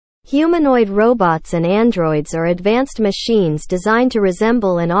Humanoid robots and androids are advanced machines designed to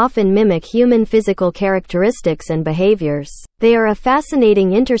resemble and often mimic human physical characteristics and behaviors. They are a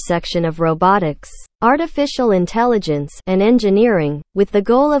fascinating intersection of robotics, artificial intelligence, and engineering, with the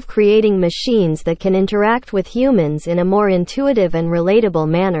goal of creating machines that can interact with humans in a more intuitive and relatable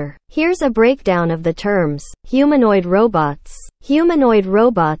manner. Here's a breakdown of the terms. Humanoid robots. Humanoid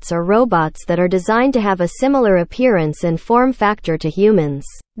robots are robots that are designed to have a similar appearance and form factor to humans.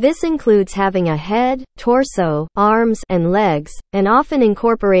 This includes having a head, torso, arms, and legs, and often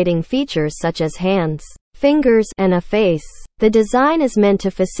incorporating features such as hands, fingers, and a face. The design is meant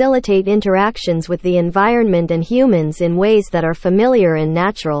to facilitate interactions with the environment and humans in ways that are familiar and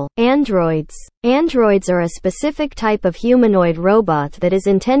natural. Androids. Androids are a specific type of humanoid robot that is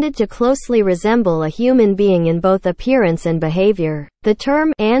intended to closely resemble a human being in both appearance and behavior. The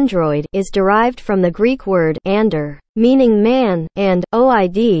term android is derived from the Greek word ander, meaning man, and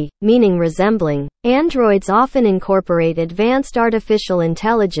oid, meaning resembling. Androids often incorporate advanced artificial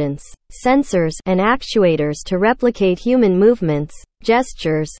intelligence, sensors, and actuators to replicate human movements,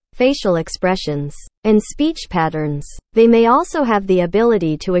 gestures, facial expressions, and speech patterns. They may also have the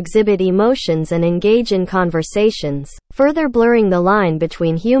ability to exhibit emotions and engage in conversations, further blurring the line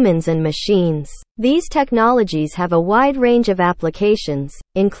between humans and machines. These technologies have a wide range of applications,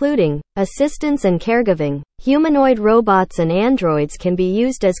 including assistance and caregiving. Humanoid robots and androids can be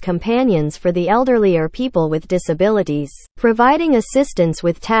used as companions for the elderly or people with disabilities, providing assistance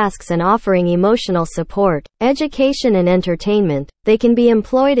with tasks and offering emotional support. Education and entertainment. They can be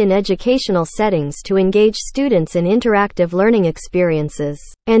employed in educational settings to engage students in interactive learning experiences,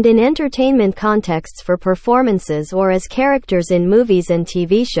 and in entertainment contexts for performances or as characters in movies and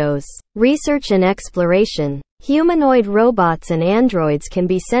TV shows. Research and exploration. Humanoid robots and androids can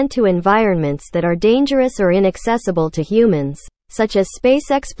be sent to environments that are dangerous or inaccessible to humans, such as space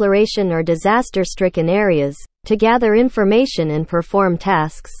exploration or disaster-stricken areas, to gather information and perform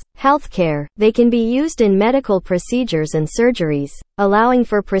tasks. Healthcare. They can be used in medical procedures and surgeries, allowing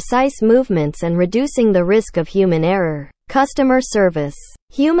for precise movements and reducing the risk of human error. Customer service.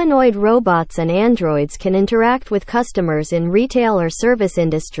 Humanoid robots and androids can interact with customers in retail or service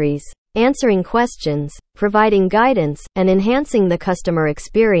industries, answering questions, providing guidance, and enhancing the customer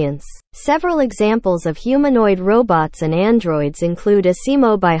experience. Several examples of humanoid robots and androids include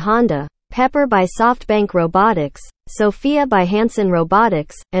Asimo by Honda, Pepper by SoftBank Robotics, Sophia by Hanson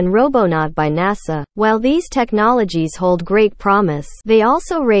Robotics, and Robonaut by NASA. While these technologies hold great promise, they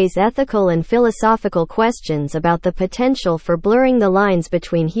also raise ethical and philosophical questions about the potential for blurring the lines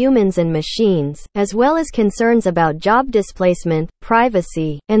between humans and machines, as well as concerns about job displacement,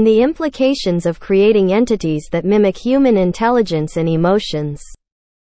 privacy, and the implications of creating entities that mimic human intelligence and emotions.